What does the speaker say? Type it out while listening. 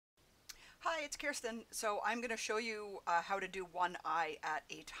Hi, it's Kirsten. So I'm going to show you how to do one eye at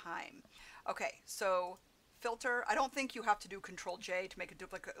a time. Okay, so filter. I don't think you have to do Control J to make a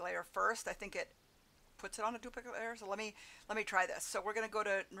duplicate layer first. I think it puts it on a duplicate layer. So let me try this. So we're going to go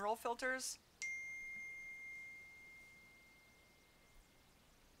to Neural Filters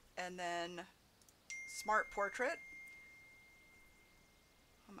and then Smart Portrait.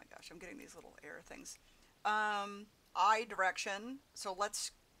 Oh my gosh, I'm getting these little error things. Eye direction. So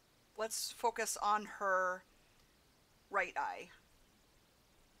let's focus on her right eye.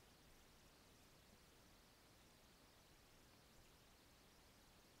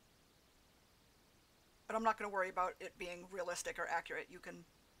 But I'm not going to worry about it being realistic or accurate. You can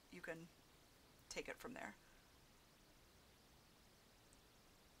take it from there.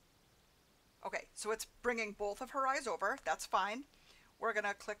 Okay, so it's bringing both of her eyes over. That's fine. We're going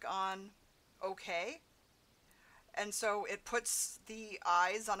to click on OK. And so it puts the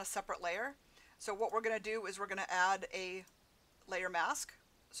eyes on a separate layer. So what we're going to do is we're going to add a layer mask.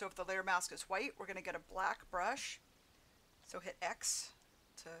 So if the layer mask is white, we're going to get a black brush. So hit X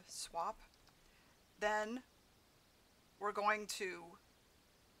to swap. Then we're going to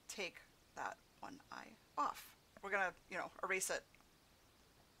take that one eye off. We're going to, erase it.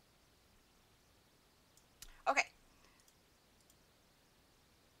 Okay.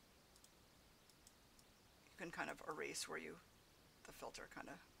 You can kind of erase where the filter kind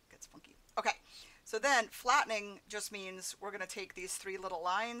of gets funky. Okay. So then flattening just means we're going to take these three little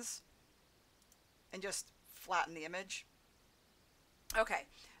lines and just flatten the image. Okay.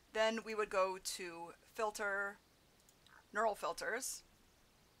 Then we would go to filter, neural filters.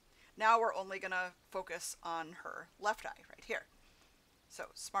 Now we're only going to focus on her left eye right here. So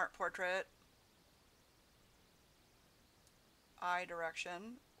Smart Portrait, eye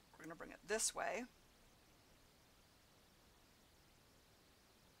direction, we're going to bring it this way.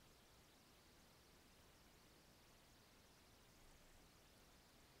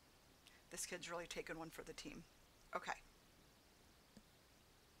 This kid's really taken one for the team. Okay.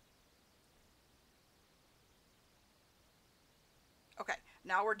 Okay,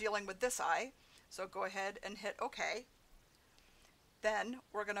 now we're dealing with this eye. So go ahead and hit OK. Then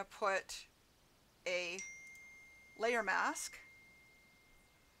we're going to put a layer mask,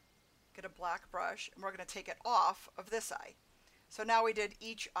 get a black brush, and we're going to take it off of this eye. So now we did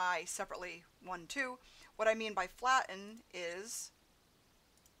each eye separately, 1, 2. What I mean by flatten is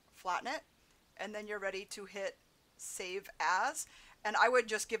flatten it, and then you're ready to hit Save As. And I would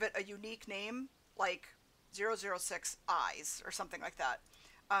just give it a unique name like 006 eyes or something like that,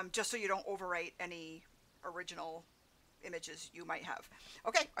 just so you don't overwrite any original images you might have.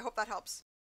 Okay, I hope that helps.